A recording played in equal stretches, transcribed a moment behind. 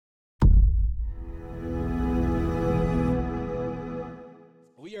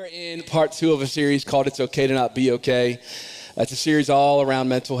We're in part 2 of a series called It's Okay to Not Be Okay. It's a series all around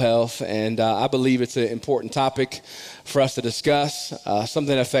mental health, and I believe it's an important topic for us to discuss, something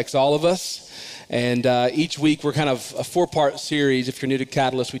that affects all of us. And each week we're kind of a 4-part series. If you're new to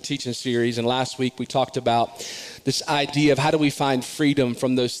Catalyst, we teach in series. And last week we talked about this idea of how do we find freedom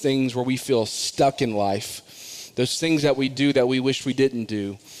from those things where we feel stuck in life, those things that we do that we wish we didn't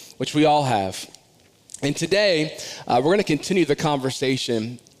do, which we all have. And today, we're going to continue the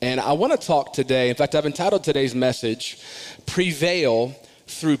conversation, and I want to talk today, in fact, I've entitled today's message, Prevail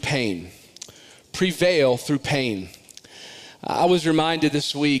Through Pain. Prevail Through Pain. I was reminded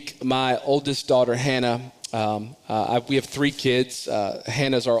this week, my oldest daughter, Hannah, we have 3 kids.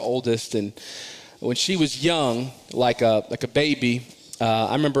 Hannah's our oldest, and when she was young, like a baby,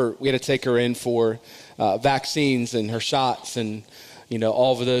 I remember we had to take her in for vaccines and her shots and,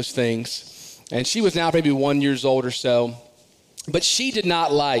 all of those things. And she was now maybe 1 year old or so, but she did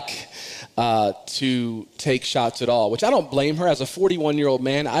not like to take shots at all, which I don't blame her. As a 41-year-old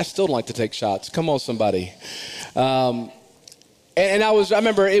man, I still don't like to take shots. Come on, somebody. And I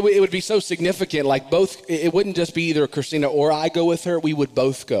remember it would be so significant, like it wouldn't just be either Christina or I go with her, we would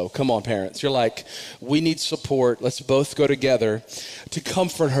both go. Come on, parents. You're like, we need support. Let's both go together to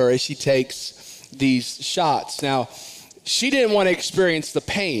comfort her as she takes these shots. Now, she didn't want to experience the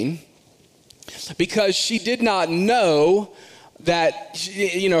pain, because she did not know that,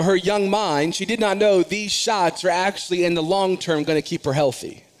 her young mind, she did not know these shots are actually in the long term going to keep her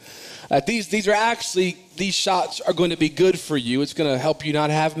healthy. These shots are going to be good for you. It's going to help you not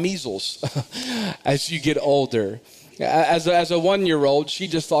have measles as you get older. As a 1-year-old, she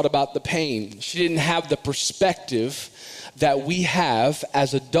just thought about the pain. She didn't have the perspective that we have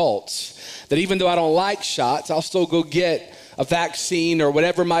as adults, that even though I don't like shots, I'll still go get a vaccine or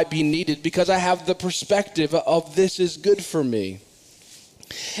whatever might be needed because I have the perspective of this is good for me.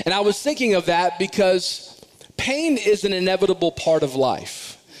 And I was thinking of that because pain is an inevitable part of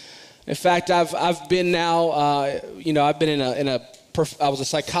life. In fact, I've been now, I've been I was a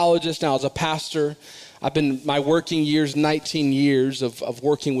psychologist, now I was a pastor. I've been my working years, 19 years of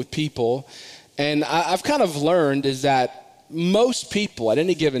working with people. And I've kind of learned is that most people at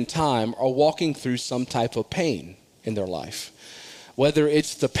any given time are walking through some type of pain in their life, whether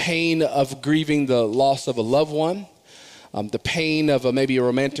it's the pain of grieving the loss of a loved one, the pain of maybe a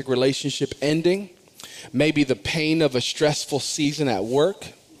romantic relationship ending, maybe the pain of a stressful season at work,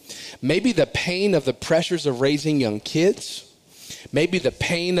 maybe the pain of the pressures of raising young kids, maybe the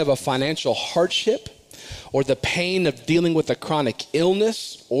pain of a financial hardship, or the pain of dealing with a chronic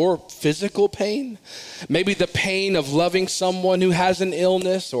illness or physical pain, maybe the pain of loving someone who has an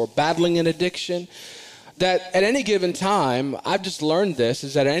illness or battling an addiction. That at any given time, I've just learned this,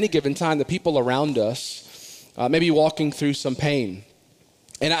 is that at any given time, the people around us may be walking through some pain.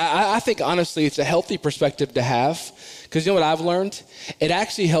 And I think, honestly, it's a healthy perspective to have, because you know what I've learned? It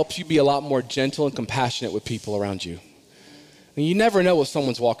actually helps you be a lot more gentle and compassionate with people around you. And you never know what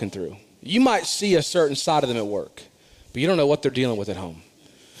someone's walking through. You might see a certain side of them at work, but you don't know what they're dealing with at home.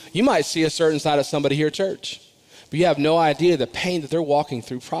 You might see a certain side of somebody here at church, but you have no idea the pain that they're walking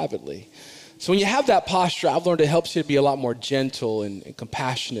through privately. So when you have that posture, I've learned it helps you to be a lot more gentle and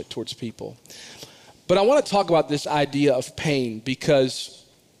compassionate towards people. But I want to talk about this idea of pain because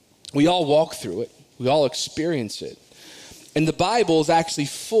we all walk through it. We all experience it. And the Bible is actually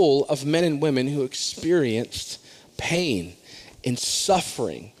full of men and women who experienced pain and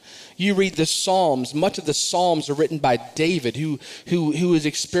suffering. You read the Psalms. Much of the Psalms are written by David, who is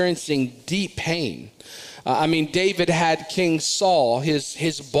experiencing deep pain. David had King Saul,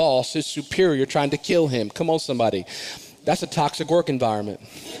 his boss, his superior, trying to kill him. Come on, somebody. That's a toxic work environment.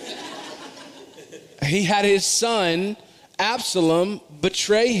 He had his son, Absalom,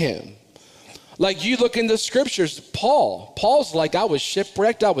 betray him. Like you look in the scriptures, Paul's like, I was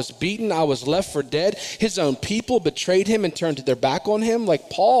shipwrecked, I was beaten, I was left for dead. His own people betrayed him and turned their back on him. Like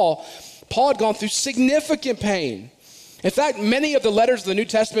Paul had gone through significant pain. In fact, many of the letters of the New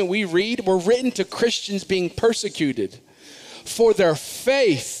Testament we read were written to Christians being persecuted for their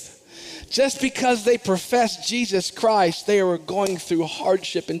faith. Just because they professed Jesus Christ, they were going through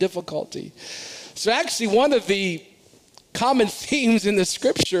hardship and difficulty. So actually, one of the common themes in the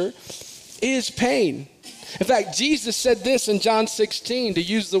scripture is pain. In fact, Jesus said this in John 16, to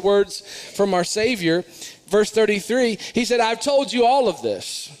use the words from our Savior, verse 33, he said, I've told you all of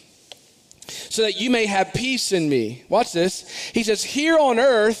this, so that you may have peace in me. Watch this. He says, here on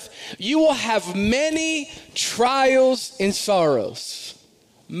earth, you will have many trials and sorrows.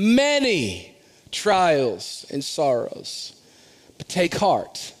 Many trials and sorrows. But take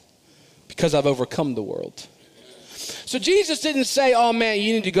heart, because I've overcome the world. So Jesus didn't say, oh man,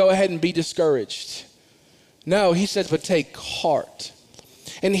 you need to go ahead and be discouraged. No, he says, but take heart.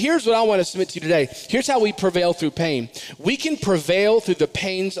 And here's what I want to submit to you today. Here's how we prevail through pain. We can prevail through the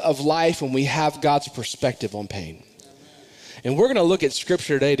pains of life when we have God's perspective on pain. And we're going to look at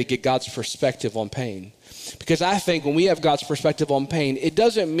scripture today to get God's perspective on pain. Because I think when we have God's perspective on pain, it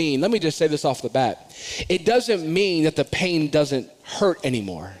doesn't mean, let me just say this off the bat, it doesn't mean that the pain doesn't hurt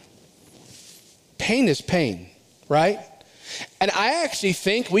anymore. Pain is pain, right? And I actually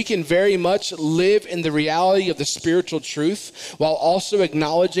think we can very much live in the reality of the spiritual truth while also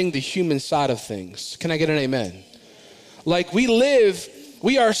acknowledging the human side of things. Can I get an amen? Like we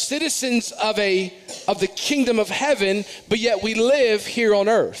are citizens of the kingdom of heaven, but yet we live here on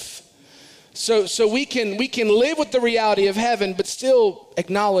earth. So we can live with the reality of heaven, but still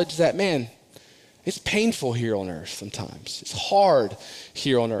acknowledge that, man, it's painful here on earth sometimes. It's hard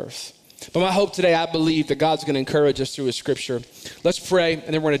here on earth. But my hope today, I believe that God's going to encourage us through his scripture. Let's pray,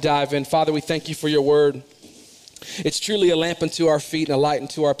 and then we're going to dive in. Father, we thank you for your word. It's truly a lamp unto our feet and a light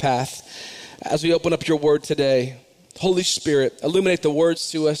unto our path. As we open up your word today, Holy Spirit, illuminate the words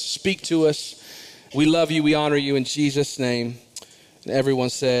to us, speak to us. We love you, we honor you in Jesus' name. And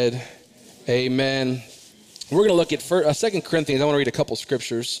everyone said, amen. We're going to look at 2 Corinthians. I want to read a couple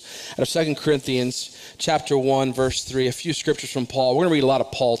scriptures out of 2 Corinthians chapter 1, verse 3, a few scriptures from Paul. We're going to read a lot of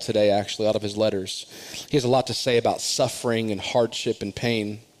Paul today, actually, out of his letters. He has a lot to say about suffering and hardship and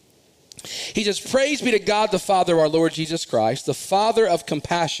pain. He says, praise be to God the Father of our Lord Jesus Christ, the Father of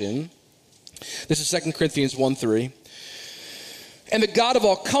compassion. This is 2 Corinthians 1, 3. And the God of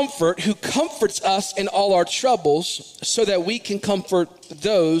all comfort, who comforts us in all our troubles, so that we can comfort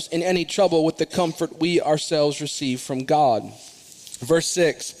those in any trouble with the comfort we ourselves receive from God. Verse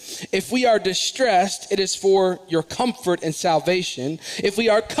 6, if we are distressed, it is for your comfort and salvation. If we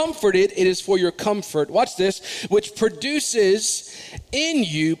are comforted, it is for your comfort. Watch this, which produces in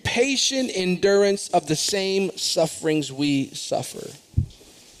you patient endurance of the same sufferings we suffer.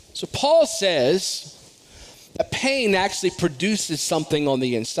 So Paul says that pain actually produces something on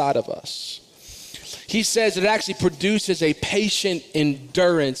the inside of us. He says it actually produces a patient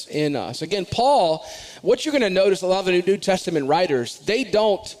endurance in us. Again, Paul, what you're going to notice, a lot of the New Testament writers, they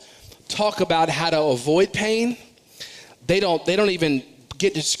don't talk about how to avoid pain. They don't even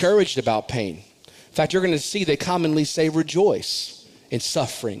get discouraged about pain. In fact, you're going to see they commonly say rejoice in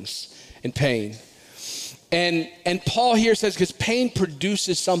sufferings and pain. And Paul here says, because pain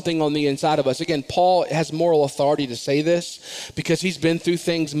produces something on the inside of us. Again, Paul has moral authority to say this because he's been through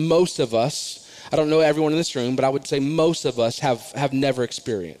things most of us, I don't know everyone in this room, but I would say most of us have never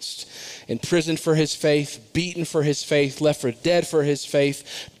experienced. Imprisoned for his faith, beaten for his faith, left for dead for his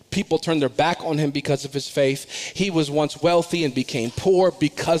faith. People turned their back on him because of his faith. He was once wealthy and became poor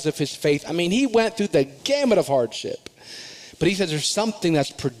because of his faith. I mean, he went through the gamut of hardship. But he says there's something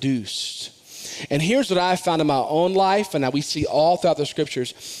that's produced. And here's what I found in my own life, and that we see all throughout the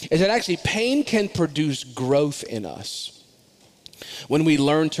scriptures, is that actually pain can produce growth in us when we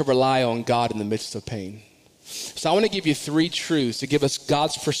learn to rely on God in the midst of pain. So I want to give you 3 truths to give us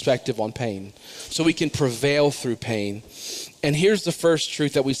God's perspective on pain so we can prevail through pain. And here's the first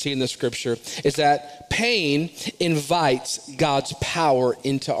truth that we see in the scripture is that pain invites God's power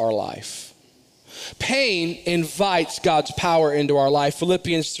into our life. Pain invites God's power into our life.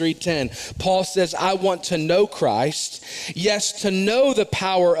 Philippians 3:10, Paul says, I want to know Christ, yes, to know the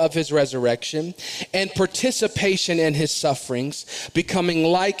power of his resurrection and participation in his sufferings, becoming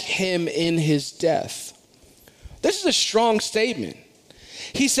like him in his death. This is a strong statement.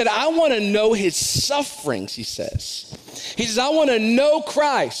 He said, I want to know his sufferings, he says. He says, I want to know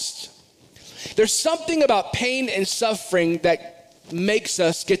Christ. There's something about pain and suffering that makes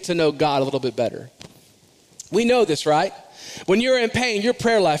us get to know God a little bit better. We know this, right? When you're in pain, your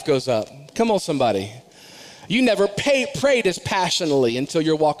prayer life goes up. Come on, somebody. You never prayed as passionately until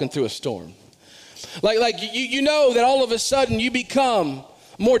you're walking through a storm. Like you know that all of a sudden you become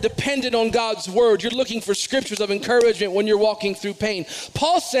more dependent on God's word. You're looking for scriptures of encouragement when you're walking through pain.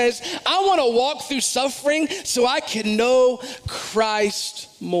 Paul says, I want to walk through suffering so I can know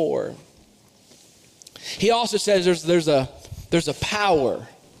Christ more. He also says there's a power.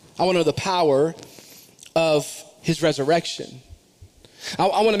 I want to know the power of his resurrection. I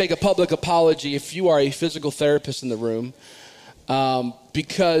want to make a public apology if you are a physical therapist in the room,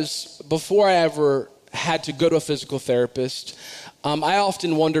 because before I ever had to go to a physical therapist, I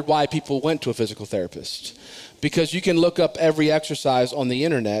often wondered why people went to a physical therapist, because you can look up every exercise on the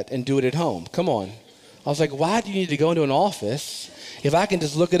internet and do it at home. Come on. I was like, why do you need to go into an office if I can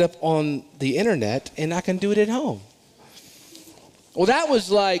just look it up on the internet and I can do it at home? Well, that was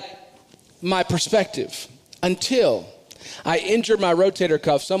like my perspective. until I injured my rotator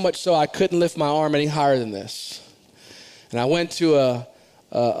cuff so much so I couldn't lift my arm any higher than this. And I went to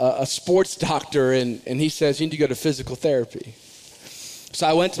a sports doctor, and he says, you need to go to physical therapy. So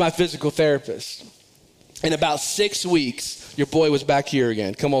I went to my physical therapist. In about 6 weeks, your boy was back here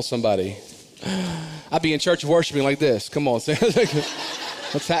again. Come on, somebody. I'd be in church worshiping like this. Come on.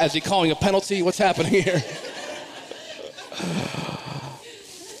 Is he calling a penalty? What's happening here?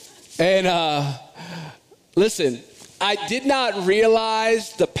 And listen, I did not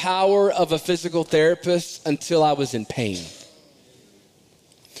realize the power of a physical therapist until I was in pain.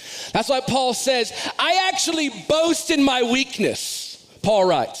 That's why Paul says, I actually boast in my weakness, Paul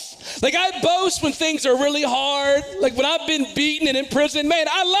writes. Like, I boast when things are really hard, like when I've been beaten and in prison. Man,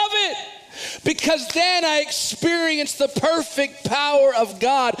 I love it. Because then I experience the perfect power of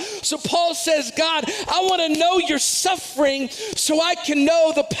God. So Paul says, God, I want to know your suffering so I can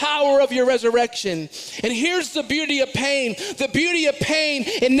know the power of your resurrection. And here's the beauty of pain. The beauty of pain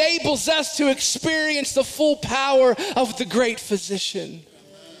enables us to experience the full power of the great physician.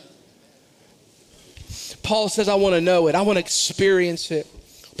 Paul says, I want to know it. I want to experience it.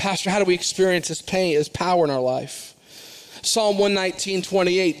 Pastor, how do we experience this pain, this power in our life? Psalm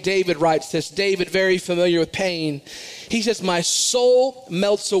 119:28, David writes this. David, very familiar with pain. He says, my soul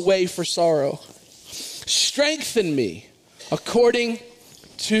melts away for sorrow. Strengthen me according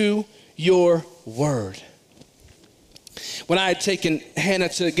to your word. When I had taken Hannah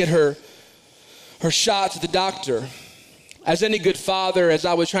to get her shots at the doctor, as any good father, as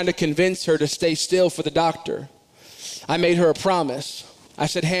I was trying to convince her to stay still for the doctor, I made her a promise. I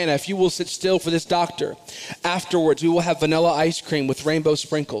said, Hannah, if you will sit still for this doctor, afterwards we will have vanilla ice cream with rainbow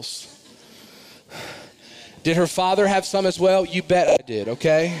sprinkles. Did her father have some as well? You bet I did,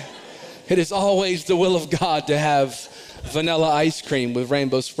 okay? It is always the will of God to have vanilla ice cream with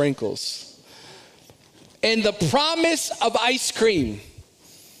rainbow sprinkles. And the promise of ice cream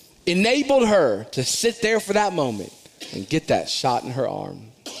enabled her to sit there for that moment and get that shot in her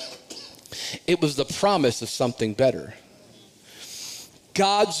arm. It was the promise of something better.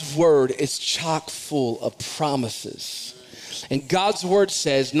 God's word is chock full of promises. And God's word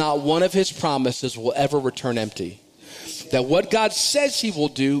says not one of his promises will ever return empty. That what God says he will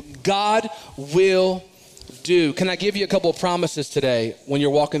do, God will do. Can I give you a couple of promises today when you're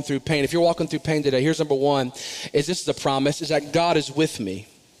walking through pain? If you're walking through pain today, here's number one, is this is a promise, is that God is with me.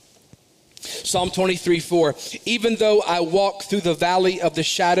 Psalm 23:4, even though I walk through the valley of the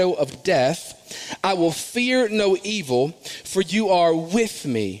shadow of death, I will fear no evil, for you are with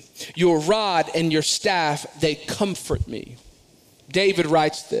me. Your rod and your staff, they comfort me. David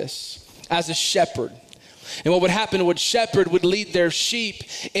writes this as a shepherd. And what would happen would shepherd would lead their sheep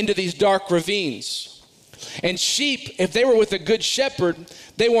into these dark ravines. And sheep, if they were with a good shepherd,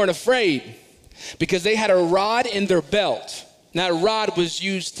 they weren't afraid because they had a rod in their belt. And that rod was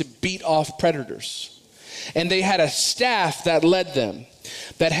used to beat off predators. And they had a staff that led them,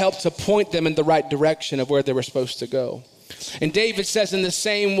 that helped to point them in the right direction of where they were supposed to go. And David says, in the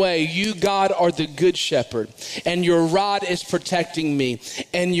same way, you, God, are the good shepherd, and your rod is protecting me,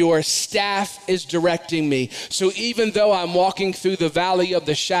 and your staff is directing me. So even though I'm walking through the valley of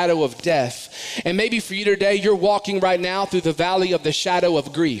the shadow of death, and maybe for you today, you're walking right now through the valley of the shadow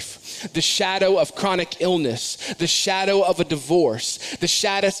of grief, the shadow of chronic illness, the shadow of a divorce, the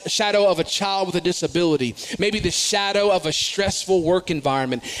shadow of a child with a disability, maybe the shadow of a stressful work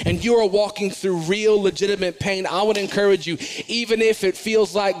environment, and you are walking through real legitimate pain. I would encourage you, even if it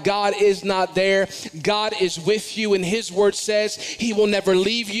feels like God is not there, God is with you, and his word says he will never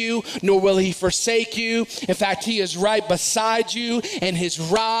leave you, nor will he forsake you. In fact, he is right beside you, and his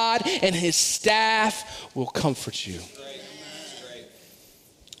rod and his staff will comfort you.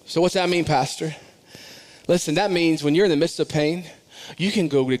 So what's that mean, Pastor? Listen, that means when you're in the midst of pain, you can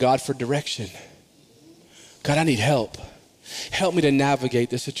go to God for direction. God, I need help. Help me to navigate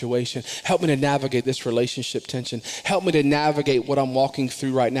this situation. Help me to navigate this relationship tension. Help me to navigate what I'm walking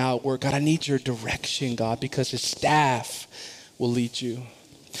through right now at work. God, I need your direction, God, because his staff will lead you.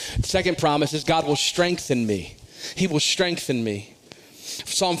 The second promise is God will strengthen me. He will strengthen me.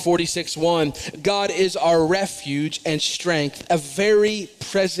 Psalm 46:1, God is our refuge and strength, a very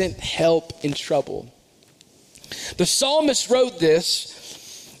present help in trouble. The psalmist wrote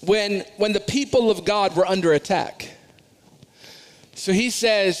this when the people of God were under attack. So he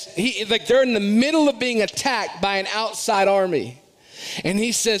says, they're in the middle of being attacked by an outside army. And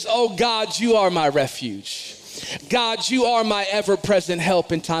he says, oh God, you are my refuge. God, you are my ever-present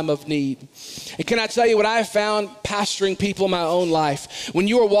help in time of need. And can I tell you what I have found pastoring people in my own life? When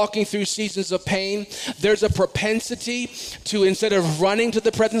you are walking through seasons of pain, there's a propensity to, instead of running to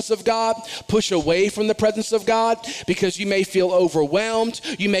the presence of God, push away from the presence of God because you may feel overwhelmed.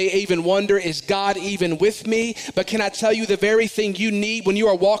 You may even wonder, is God even with me? But can I tell you the very thing you need when you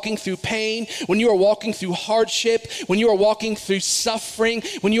are walking through pain, when you are walking through hardship, when you are walking through suffering,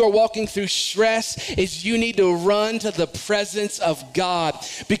 when you are walking through stress, is you need to run to the presence of God.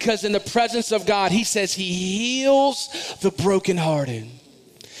 Because in the presence of God, he says he heals the brokenhearted.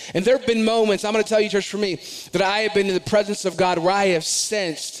 And there have been moments, I'm going to tell you, church, for me, that I have been in the presence of God where I have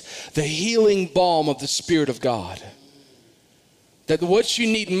sensed the healing balm of the Spirit of God. That what you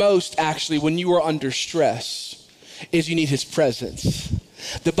need most, actually, when you are under stress, is you need his presence.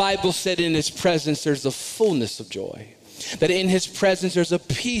 The Bible said in his presence, there's the fullness of joy. That in his presence, there's a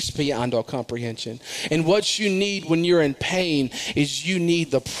peace beyond all comprehension. And what you need when you're in pain is you need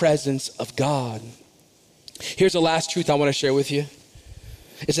the presence of God. Here's the last truth I want to share with you,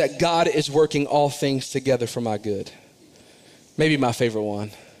 is that God is working all things together for my good. Maybe my favorite one.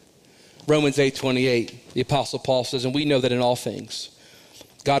 Romans 8:28, the Apostle Paul says, and we know that in all things,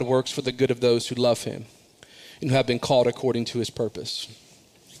 God works for the good of those who love him and who have been called according to his purpose.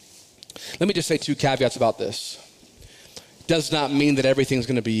 Let me just say two caveats about this. Does not mean that everything's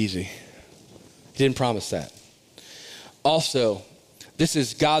going to be easy. He didn't promise that. Also, this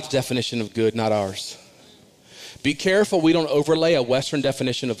is God's definition of good, not ours. Be careful we don't overlay a Western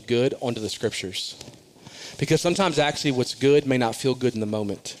definition of good onto the scriptures. Because sometimes actually what's good may not feel good in the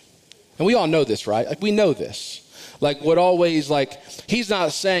moment. And we all know this, right? Like we know this. Like what always, like he's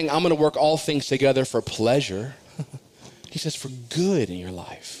not saying I'm going to work all things together for pleasure. He says for good in your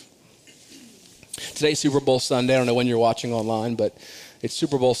life. Today's Super Bowl Sunday. I don't know when you're watching online, but it's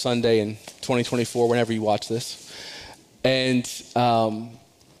Super Bowl Sunday in 2024, whenever you watch this. And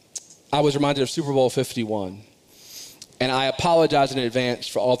I was reminded of Super Bowl 51. And I apologize in advance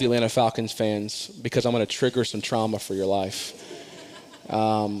for all the Atlanta Falcons fans because I'm going to trigger some trauma for your life.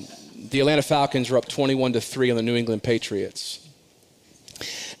 The Atlanta Falcons were up 21-3 on the New England Patriots.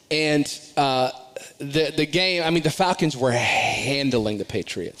 And the game, I mean, the Falcons were handling the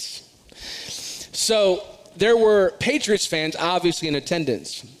Patriots. So there were Patriots fans obviously in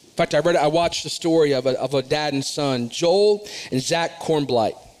attendance. In fact, I watched the story of a dad and son, Joel and Zach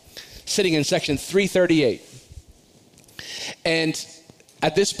Kornblight, sitting in section 338. And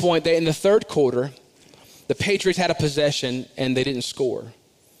at this point, in the third quarter, the Patriots had a possession and they didn't score.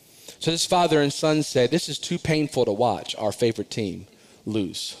 So this father and son said, this is too painful to watch our favorite team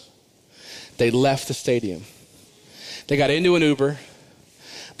lose. They left the stadium. They got into an Uber.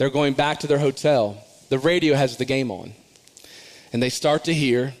 They're going back to their hotel. The radio has the game on. And they start to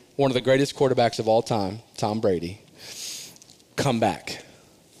hear one of the greatest quarterbacks of all time, Tom Brady, come back.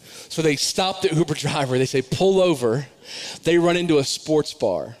 So they stop the Uber driver. They say, pull over. They run into a sports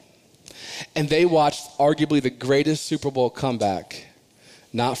bar. And they watched arguably the greatest Super Bowl comeback,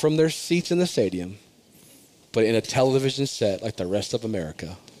 not from their seats in the stadium, but in a television set like the rest of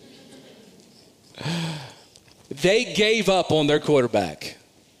America. They gave up on their quarterback.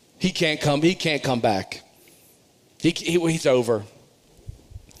 He can't come back. He's over.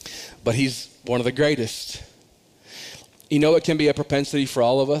 But he's one of the greatest. You know, it can be a propensity for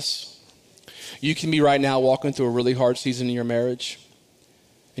all of us. You can be right now walking through a really hard season in your marriage,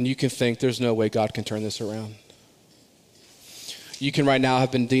 and you can think there's no way God can turn this around. You can right now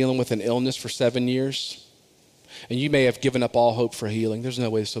have been dealing with an illness for 7 years, and you may have given up all hope for healing. There's no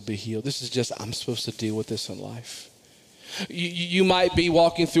way this will be healed. This is just, I'm supposed to deal with this in life. You might be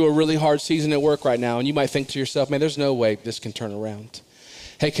walking through a really hard season at work right now, and you might think to yourself, man, there's no way this can turn around.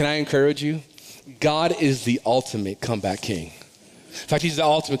 Hey, can I encourage you? God is the ultimate comeback king. In fact, he's the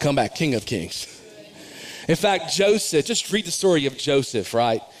ultimate comeback king of kings. In fact, Joseph, just read the story of Joseph,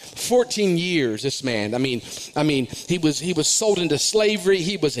 right? 14 years, this man, I mean, he was sold into slavery.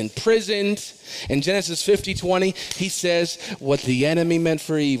 He was imprisoned. In Genesis 50:20, he says, what the enemy meant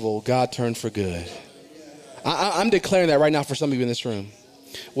for evil, God turned for good. I'm declaring that right now for some of you in this room.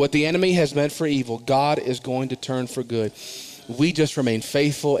 What the enemy has meant for evil, God is going to turn for good. We just remain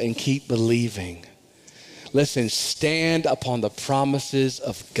faithful and keep believing. Listen, stand upon the promises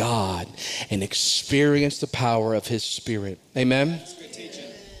of God and experience the power of his Spirit. Amen? That's good teaching.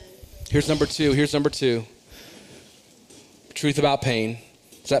 Here's number two. Truth about pain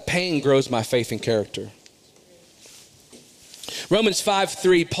is that pain grows my faith and character. Romans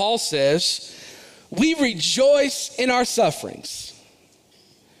 5:3, Paul says, we rejoice in our sufferings,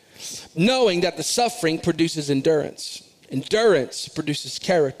 knowing that the suffering produces endurance. Endurance produces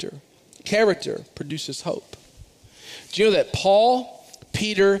character. Character produces hope. Do you know that Paul,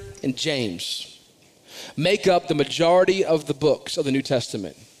 Peter, and James make up the majority of the books of the New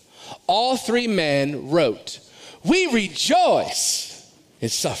Testament. All three men wrote, "We rejoice in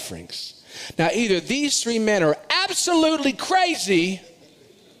sufferings." Now, either these three men are absolutely crazy,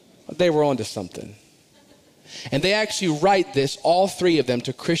 or they were onto something. And they actually write this, all three of them,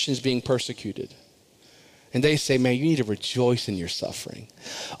 to Christians being persecuted. And they say, man, you need to rejoice in your suffering.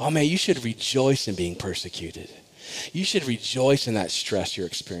 Oh, man, you should rejoice in being persecuted. You should rejoice in that stress you're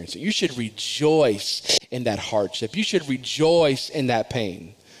experiencing. You should rejoice in that hardship. You should rejoice in that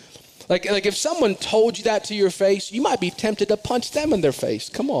pain. Like if someone told you that to your face, you might be tempted to punch them in their face.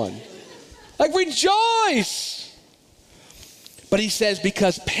 Come on. Like, rejoice. But he says,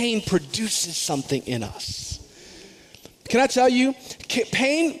 because pain produces something in us. Can I tell you,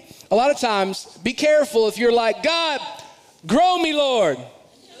 pain, a lot of times, be careful if you're like, God, grow me, Lord.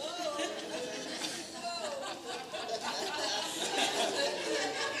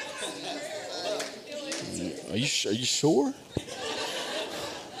 Are you sure?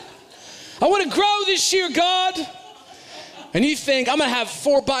 I want to grow this year, God. And you think, I'm going to have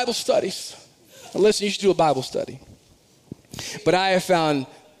 4 Bible studies. Well, listen, you should do a Bible study. But I have found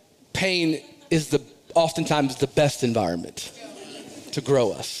pain is oftentimes the best environment to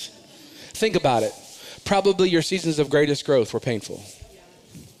grow us. Think about it. Probably your seasons of greatest growth were painful.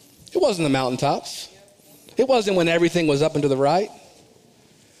 It wasn't the mountaintops. It wasn't when everything was up and to the right.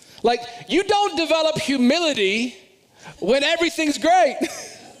 Like, you don't develop humility when everything's great.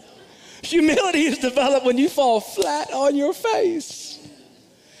 Humility is developed when you fall flat on your face.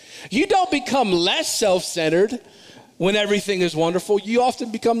 You don't become less self-centered when everything is wonderful. You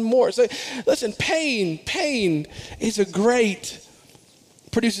often become more. So listen, pain is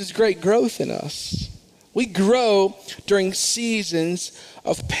produces great growth in us. We grow during seasons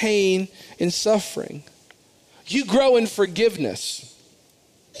of pain and suffering. You grow in forgiveness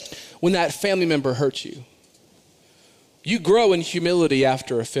when that family member hurts you. You grow in humility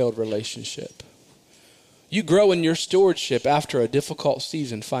after a failed relationship. You grow in your stewardship after a difficult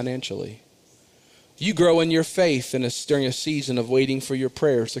season financially. You grow in your faith during a season of waiting for your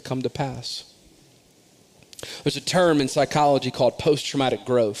prayers to come to pass. There's a term in psychology called post-traumatic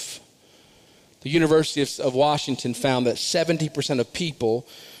growth. The University of Washington found that 70% of people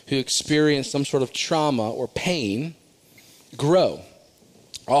who experience some sort of trauma or pain grow.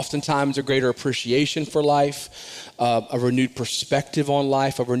 Oftentimes a greater appreciation for life, a renewed perspective on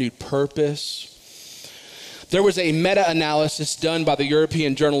life, a renewed purpose. There was a meta-analysis done by the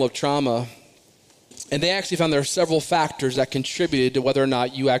European Journal of Trauma, and they actually found there are several factors that contributed to whether or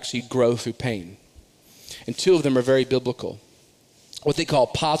not you actually grow through pain. And 2 of them are very biblical. What they call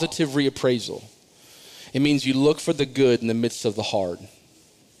positive reappraisal. It means you look for the good in the midst of the hard.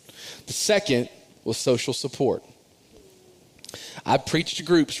 The second was social support. I preached to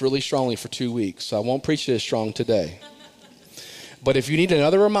groups really strongly for 2 weeks, so I won't preach it as strong today. But if you need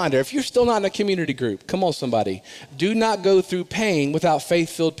another reminder, if you're still not in a community group, come on somebody, do not go through pain without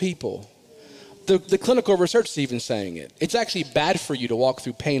faith-filled people. The clinical research is even saying it. It's actually bad for you to walk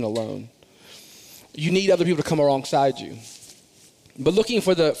through pain alone. You need other people to come alongside you. But looking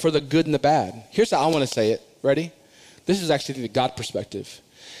for the good and the bad. Here's how I want to say it. Ready? This is actually the God perspective.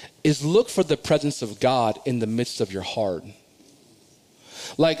 Is look for the presence of God in the midst of your hard.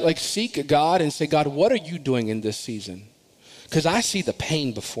 Like seek God and say, God, what are you doing in this season? Because I see the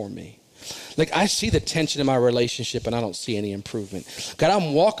pain before me. Like I see the tension in my relationship and I don't see any improvement. God,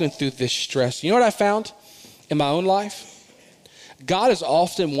 I'm walking through this stress. You know what I found in my own life? God is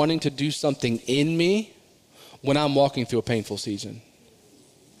often wanting to do something in me when I'm walking through a painful season.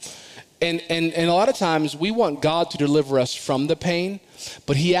 And a lot of times we want God to deliver us from the pain,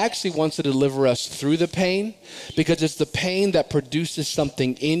 but he actually wants to deliver us through the pain because it's the pain that produces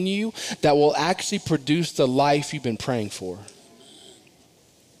something in you that will actually produce the life you've been praying for.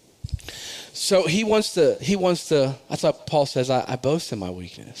 So he wants to, that's why Paul says, I boast in my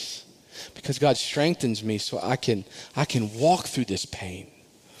weakness because God strengthens me so I can walk through this pain.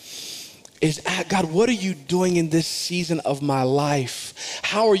 God, what are you doing in this season of my life?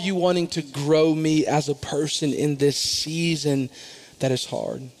 How are you wanting to grow me as a person in this season that is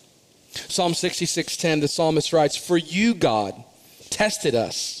hard? Psalm 66:10, the psalmist writes, for you, God, tested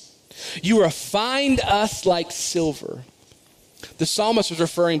us. You refined us like silver. The psalmist was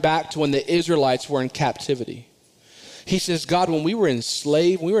referring back to when the Israelites were in captivity. He says, God, when we were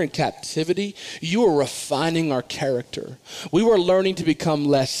enslaved, when we were in captivity, you were refining our character. We were learning to become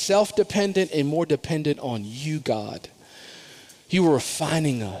less self-dependent and more dependent on you, God. You were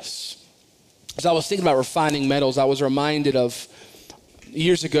refining us. As I was thinking about refining metals, I was reminded of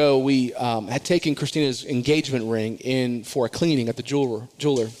years ago, we had taken Christina's engagement ring in for a cleaning at the jeweler.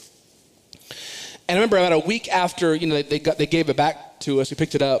 And I remember about a week after, they gave it back to us, we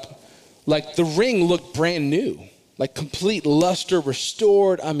picked it up, like the ring looked brand new, like complete luster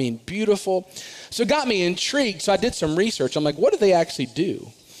restored. I mean, beautiful. So it got me intrigued. So I did some research. I'm like, what do they actually do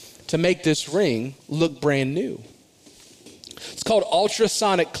to make this ring look brand new? It's called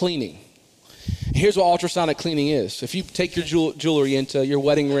ultrasonic cleaning. Here's what ultrasonic cleaning is. If you take your jewelry into your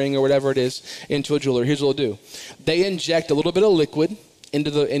wedding ring or whatever it is into a jeweler, here's what they'll do. They inject a little bit of liquid into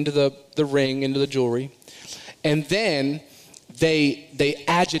the ring, into the jewelry, and then they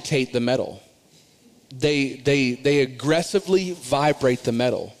agitate the metal. They aggressively vibrate the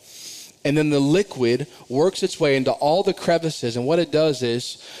metal. And then the liquid works its way into all the crevices. And what it does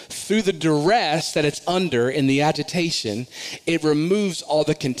is, through the duress that it's under in the agitation, it removes all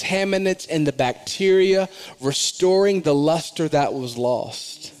the contaminants and the bacteria, restoring the luster that was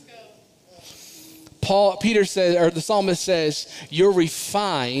lost. Peter says, or the psalmist says, you're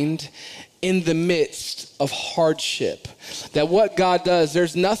refined in the midst of hardship. That what God does,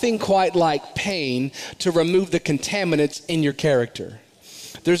 there's nothing quite like pain to remove the contaminants in your character.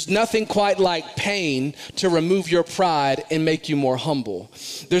 There's nothing quite like pain to remove your pride and make you more humble.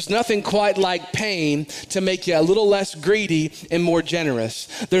 There's nothing quite like pain to make you a little less greedy and more generous.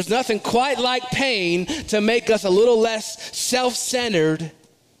 There's nothing quite like pain to make us a little less self-centered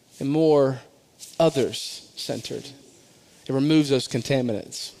and more others-centered. It removes those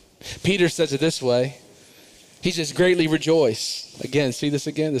contaminants. Peter says it this way. He says, greatly rejoice. Again, see this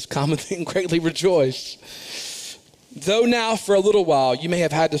again? This common thing, greatly rejoice. Though now for a little while you may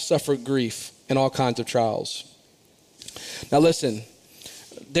have had to suffer grief in all kinds of trials. Now listen,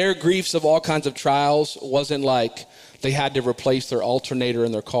 their griefs of all kinds of trials wasn't like they had to replace their alternator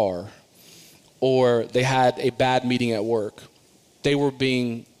in their car or they had a bad meeting at work. They were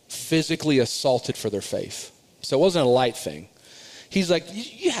being physically assaulted for their faith. So it wasn't a light thing. He's like,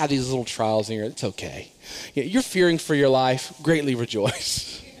 you have these little trials in here. It's okay. You're fearing for your life. Greatly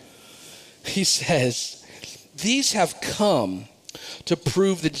rejoice. He says, these have come to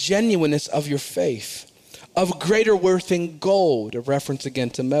prove the genuineness of your faith, of greater worth than gold, a reference again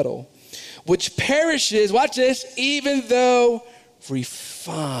to metal, which perishes, watch this, even though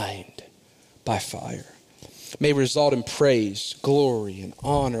refined by fire, may result in praise, glory, and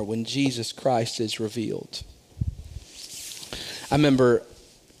honor when Jesus Christ is revealed. I remember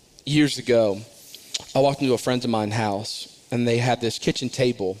years ago, I walked into a friend of mine's house, and they had this kitchen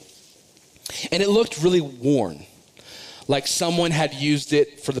table, and it looked really worn, like someone had used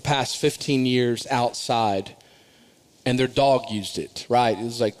it for the past 15 years outside, and their dog used it, right? It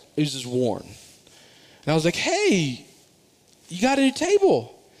was just worn. And I was like, hey, you got a new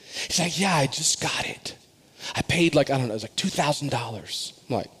table? He's like, yeah, I just got it. I paid it was like $2,000.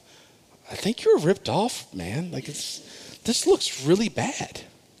 I'm like, I think you're ripped off, man. This looks really bad,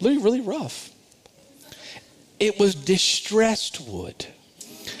 really rough. It was distressed wood.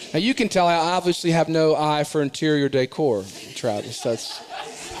 Now you can tell I obviously have no eye for interior decor, Travis. That's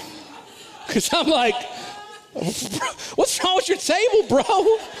because I'm like, what's wrong with your table, bro?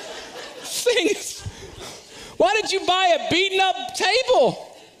 Why did you buy a beaten up table?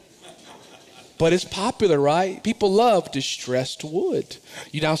 But it's popular, right? People love distressed wood.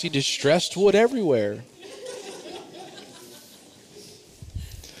 You now see distressed wood everywhere.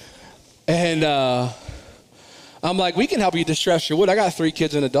 And I'm like, we can help you distress your wood. I got 3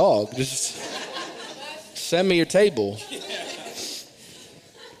 kids and a dog. Just send me your table.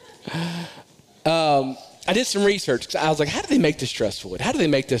 I did some research. I was like, how do they make distressed wood? How do they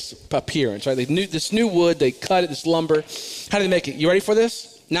make this appearance? Right? This new wood, they cut it, this lumber. How do they make it? You ready for this?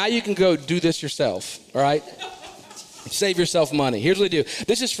 Now you can go do this yourself, all right? Save yourself money. Here's what they do.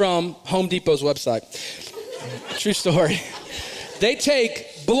 This is from Home Depot's website. True story. They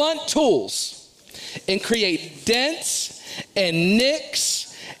take blunt tools and create dents and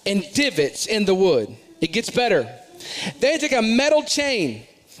nicks and divots in the wood. It gets better. They take a metal chain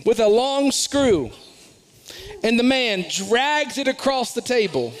with a long screw, and the man drags it across the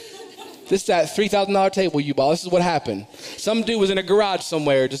table. This is that $3,000 table you bought. This is what happened. Some dude was in a garage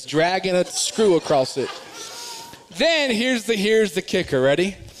somewhere just dragging a screw across it. Then here's the kicker.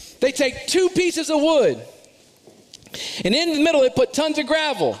 Ready? They take 2 pieces of wood, and in the middle they put tons of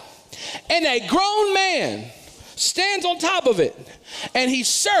gravel. And a grown man stands on top of it, and he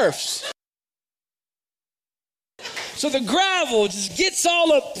surfs. So the gravel just gets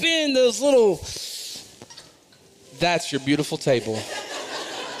all up in those little... That's your beautiful table.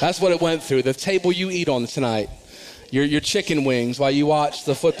 That's what it went through. The table you eat on tonight. Your chicken wings while you watch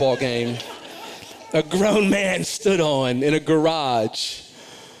the football game. A grown man stood on in a garage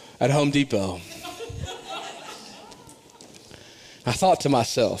at Home Depot. I thought to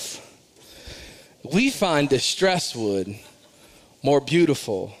myself, we find distressed wood more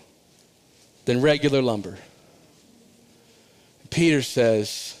beautiful than regular lumber. Peter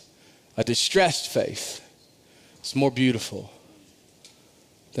says a distressed faith is more beautiful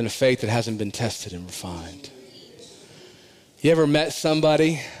than a faith that hasn't been tested and refined. You ever met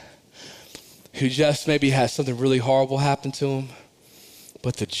somebody who just maybe has something really horrible happen to them,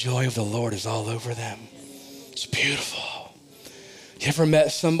 but the joy of the Lord is all over them? It's beautiful. You ever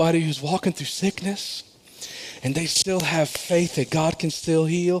met somebody who's walking through sickness and they still have faith that God can still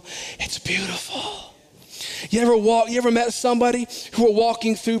heal? It's beautiful. You ever met somebody who are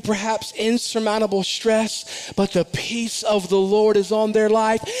walking through perhaps insurmountable stress, but the peace of the Lord is on their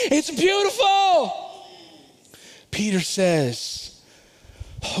life? It's beautiful. Peter says,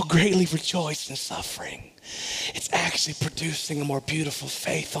 oh, greatly rejoice in suffering. It's actually producing a more beautiful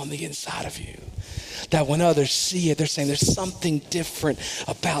faith on the inside of you. That when others see it, they're saying there's something different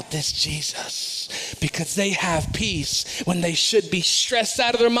about this Jesus, because they have peace when they should be stressed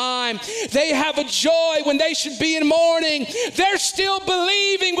out of their mind. They have a joy when they should be in mourning. They're still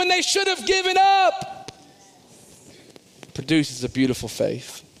believing when they should have given up. Produces a beautiful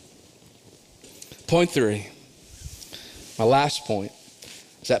faith. Point 3, my last point,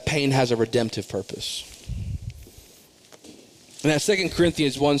 is that pain has a redemptive purpose. In that 2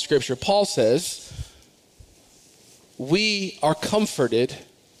 Corinthians 1 scripture, Paul says, we are comforted,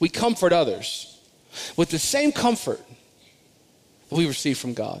 we comfort others with the same comfort that we receive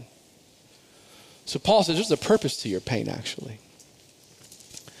from God. So Paul says there's a purpose to your pain, actually.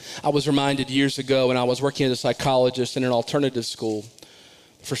 I was reminded years ago when I was working as a psychologist in an alternative school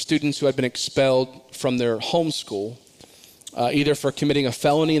for students who had been expelled from their home school, either for committing a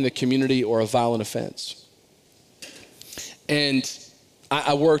felony in the community or a violent offense. And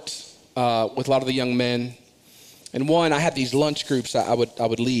I worked with a lot of the young men. And I had these lunch groups I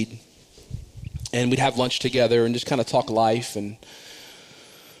would lead. And we'd have lunch together and just kind of talk life. And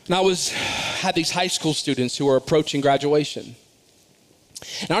I had these high school students who were approaching graduation.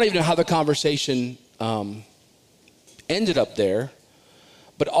 And I don't even know how the conversation ended up there,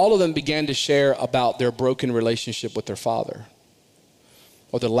 but all of them began to share about their broken relationship with their father,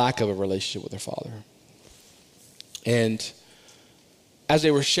 or the lack of a relationship with their father. And as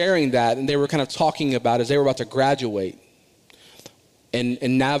they were sharing that, and they were kind of talking about as they were about to graduate and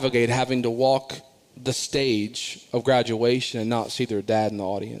navigate having to walk the stage of graduation and not see their dad in the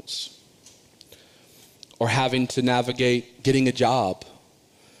audience, or having to navigate getting a job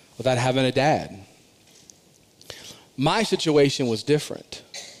without having a dad. My situation was different,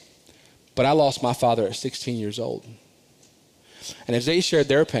 but I lost my father at 16 years old. And as they shared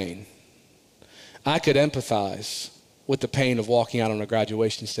their pain, I could empathize with the pain of walking out on a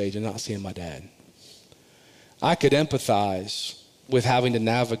graduation stage and not seeing my dad. I could empathize with having to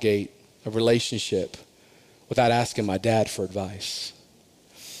navigate a relationship without asking my dad for advice.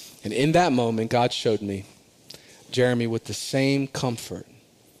 And in that moment, God showed me, Jeremy, with the same comfort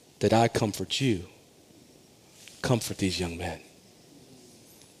that I comfort you, comfort these young men.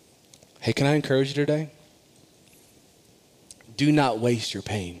 Hey, can I encourage you today? Do not waste your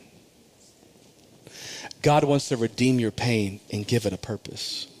pain. God wants to redeem your pain and give it a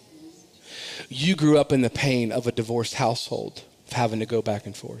purpose. You grew up in the pain of a divorced household, of having to go back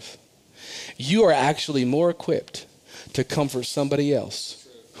and forth. You are actually more equipped to comfort somebody else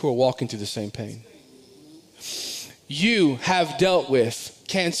who are walking through the same pain. You have dealt with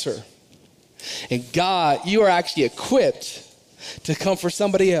cancer, and God, you are actually equipped to comfort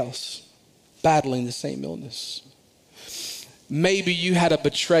somebody else battling the same illness. Maybe you had a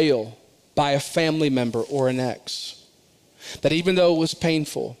betrayal by a family member or an ex, that even though it was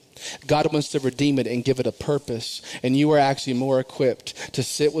painful, God wants to redeem it and give it a purpose. And you are actually more equipped to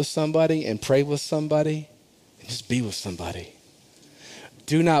sit with somebody and pray with somebody and just be with somebody.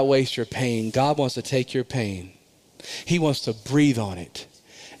 Do not waste your pain. God wants to take your pain. He wants to breathe on it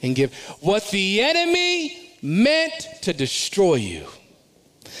and give what the enemy meant to destroy you,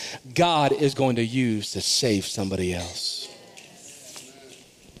 God is going to use to save somebody else.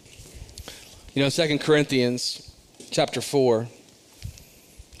 You know, 2 Corinthians chapter 4,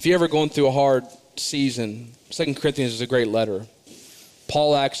 if you're ever going through a hard season, 2 Corinthians is a great letter.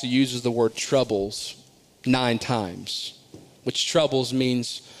 Paul actually uses the word troubles 9 times, which troubles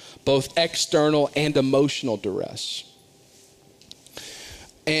means both external and emotional duress.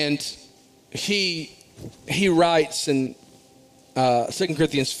 And he writes in 2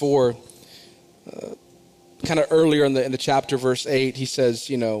 Corinthians 4, kind of earlier in the chapter, verse 8, he says,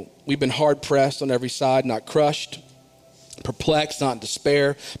 you know, we've been hard pressed on every side, not crushed, perplexed, not in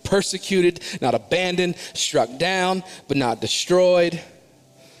despair, persecuted, not abandoned, struck down, but not destroyed.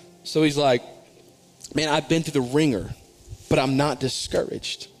 So he's like, Man, I've been through the ringer, but I'm not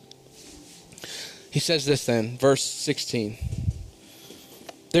discouraged. He says this then, verse 16.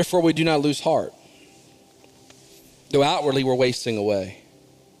 Therefore we do not lose heart, though outwardly we're wasting away.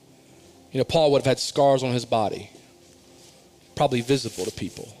 You know, Paul would have had scars on his body, probably visible to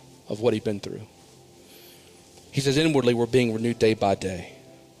people of what he'd been through. He says inwardly we're being renewed day by day.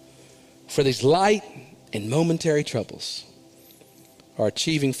 For these light and momentary troubles are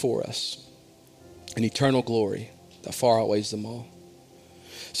achieving for us an eternal glory that far outweighs them all.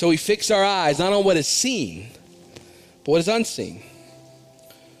 So we fix our eyes not on what is seen, but what is unseen.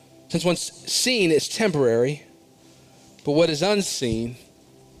 Since what's seen is temporary, but what is unseen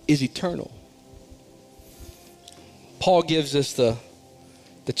is eternal. Paul gives us the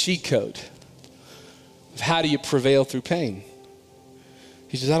cheat code of how do you prevail through pain.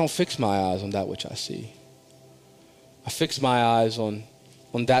 He says, I don't fix my eyes on that which I see. I fix my eyes on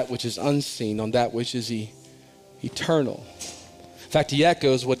that which is unseen, on that which is eternal. In fact, he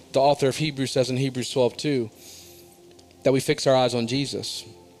echoes what the author of Hebrews says in Hebrews 12:2, that we fix our eyes on Jesus,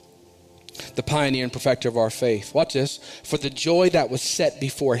 the pioneer and perfecter of our faith. Watch this. For the joy that was set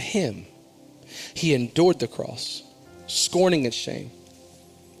before him, he endured the cross, scorning its shame,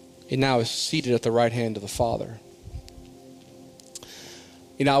 and now is seated at the right hand of the Father.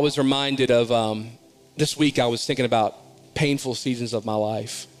 You know, I was reminded of this week. I was thinking about painful seasons of my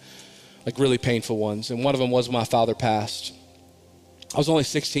life, like really painful ones. And one of them was when my father passed. I was only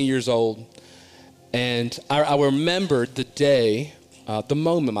 16 years old. And I remembered the day, the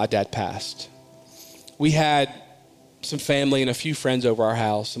moment my dad passed. We had some family and a few friends over our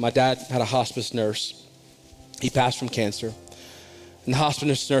house. And my dad had a hospice nurse. He passed from cancer. And the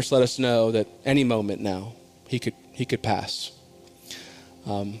hospice nurse let us know that any moment now he could pass.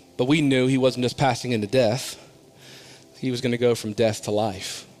 But we knew he wasn't just passing into death. He was going to go from death to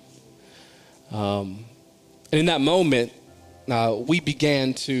life. And in that moment, we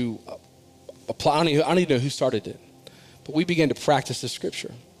began to apply. I don't even know who started it, but we began to practice the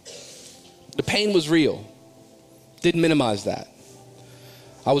scripture. The pain was real. Didn't minimize that.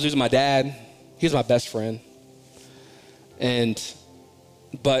 I was losing my dad. He was my best friend.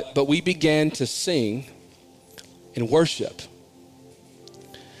 But we began to sing and worship.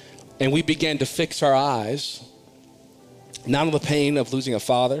 And we began to fix our eyes, not on the pain of losing a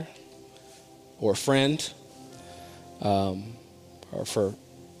father or a friend, or for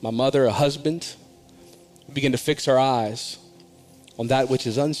my mother, a husband. We began to fix our eyes on that which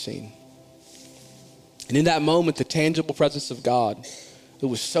is unseen. And in that moment, the tangible presence of God, it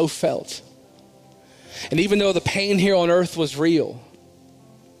was so felt. And even though the pain here on earth was real,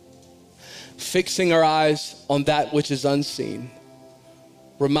 fixing our eyes on that which is unseen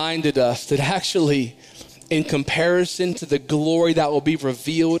reminded us that actually, in comparison to the glory that will be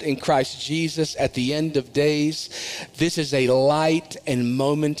revealed in Christ Jesus at the end of days, this is a light and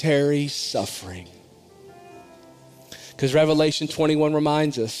momentary suffering. Because Revelation 21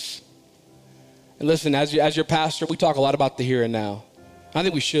 reminds us, and listen, as your pastor, we talk a lot about the here and now. I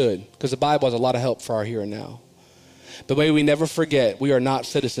think we should, because the Bible has a lot of help for our here and now. But may we never forget, we are not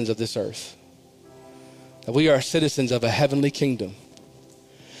citizens of this earth. That we are citizens of a heavenly kingdom.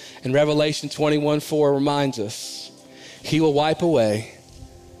 And Revelation 21:4 reminds us, he will wipe away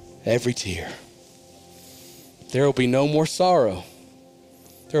every tear. There will be no more sorrow.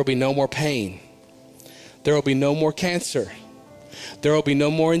 There will be no more pain. There will be no more cancer. There will be no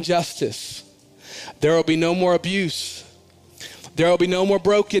more injustice. There will be no more abuse. There will be no more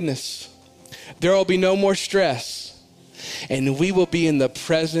brokenness. There will be no more stress. And we will be in the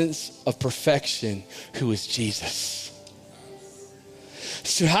presence of perfection, who is Jesus.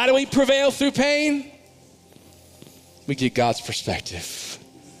 So how do we prevail through pain? We get God's perspective.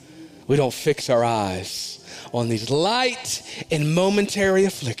 We don't fix our eyes on these light and momentary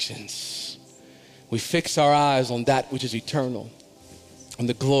afflictions. We fix our eyes on that which is eternal, on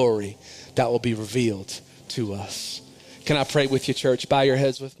the glory that will be revealed to us. Can I pray with you, church? Bow your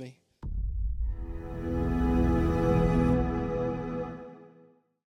heads with me.